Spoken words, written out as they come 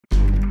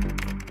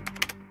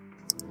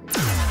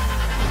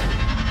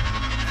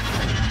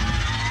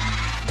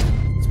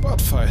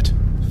Spotfight.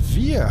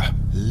 Wir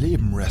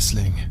leben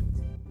Wrestling.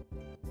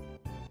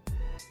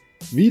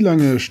 Wie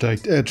lange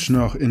steigt Edge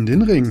noch in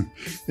den Ring?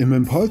 Im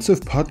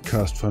Impulsive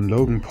Podcast von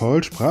Logan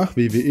Paul sprach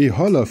WWE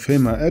Hall of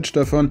Famer Edge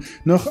davon,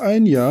 noch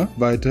ein Jahr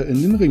weiter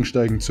in den Ring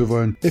steigen zu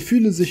wollen. Er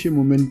fühle sich im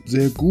Moment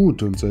sehr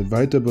gut und sei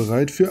weiter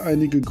bereit für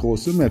einige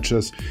große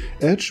Matches.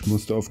 Edge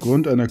musste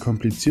aufgrund einer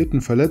komplizierten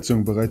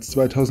Verletzung bereits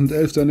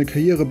 2011 seine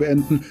Karriere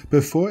beenden,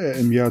 bevor er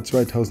im Jahr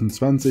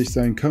 2020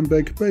 sein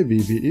Comeback bei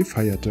WWE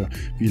feierte.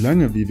 Wie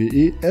lange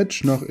WWE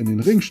Edge noch in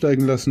den Ring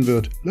steigen lassen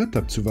wird, bleibt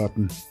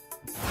abzuwarten.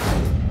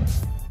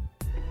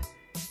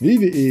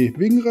 WWE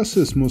wegen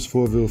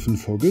Rassismus-Vorwürfen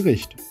vor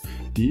Gericht.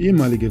 Die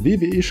ehemalige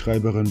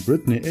WWE-Schreiberin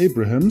Brittany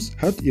Abrahams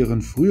hat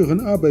ihren früheren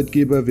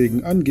Arbeitgeber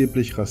wegen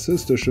angeblich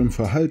rassistischem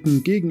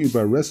Verhalten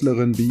gegenüber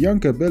Wrestlerin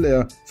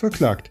𝗕𝗘𝗪𝗏𝗧𝗏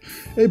verklagt.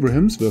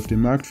 Abrahams wirft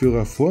dem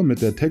Marktführer vor,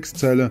 mit der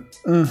Textzeile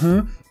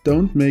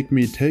 "Don't make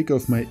me take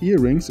off my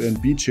earrings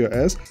and beat your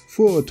ass"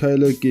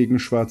 Vorurteile gegen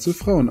schwarze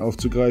Frauen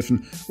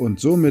aufzugreifen und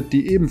somit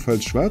die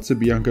ebenfalls schwarze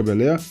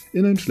𝗕𝗘𝗪𝗏𝗧𝗏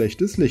in ein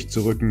schlechtes Licht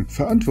zu rücken.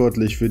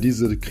 Verantwortlich für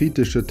diese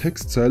kritische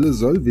Textzeile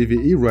soll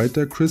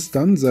WWE-Writer Chris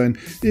Dunn sein.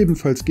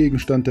 Ebenfalls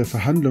Gegenstand der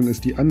Verhandlung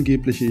ist die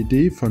angebliche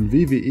Idee von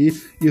WWE,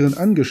 ihren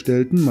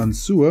Angestellten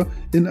Mansour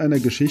in einer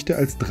Geschichte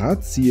als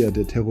Drahtzieher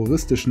der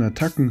terroristischen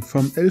Attacken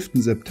vom 11.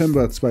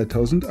 September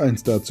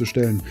 2001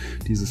 darzustellen.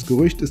 Dieses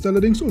Gerücht ist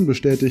allerdings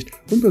unbestätigt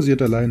und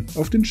basiert allein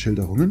auf den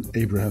Schilderungen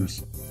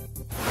Abrahams.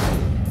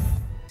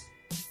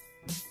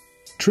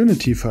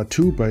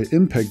 𝗕𝗘𝗪𝗏𝗥𝗕 bei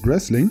Impact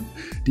Wrestling.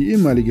 Die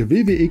ehemalige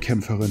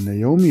WWE-Kämpferin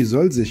Naomi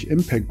soll sich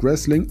Impact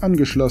Wrestling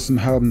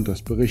angeschlossen haben,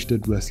 das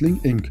berichtet Wrestling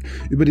Inc.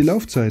 Über die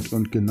Laufzeit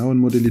und genauen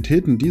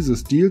Modalitäten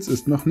dieses Deals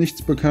ist noch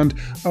nichts bekannt,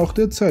 auch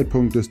der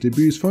Zeitpunkt des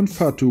Debüts von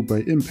𝗏𝗏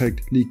bei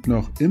Impact liegt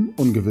noch im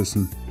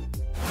Ungewissen.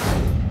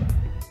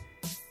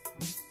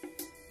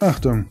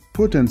 Achtung,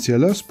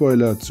 potenzieller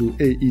Spoiler zu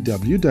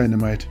AEW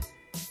Dynamite.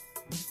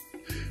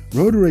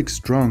 Roderick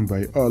Strong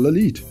bei All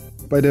Elite.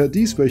 Bei der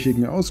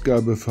dieswöchigen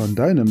Ausgabe von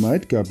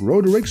Dynamite gab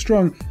Roderick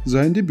Strong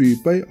sein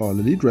Debüt bei All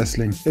Elite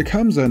Wrestling. Er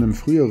kam seinem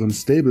früheren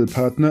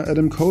Stable-Partner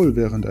Adam Cole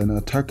während einer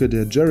Attacke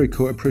der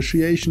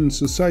𝗕𝗘𝗪𝗔𝗠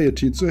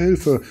zu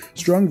Hilfe.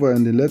 Strong war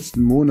in den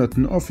letzten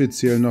Monaten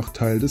offiziell noch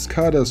Teil des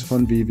Kaders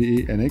von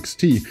WWE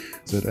NXT.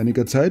 Seit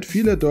einiger Zeit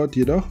fiel er dort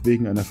jedoch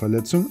wegen einer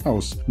Verletzung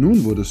aus.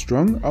 Nun wurde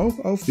Strong auch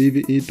auf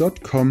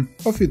WWE.com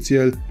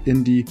offiziell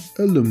in die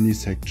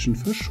Alumni-Section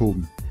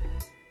verschoben.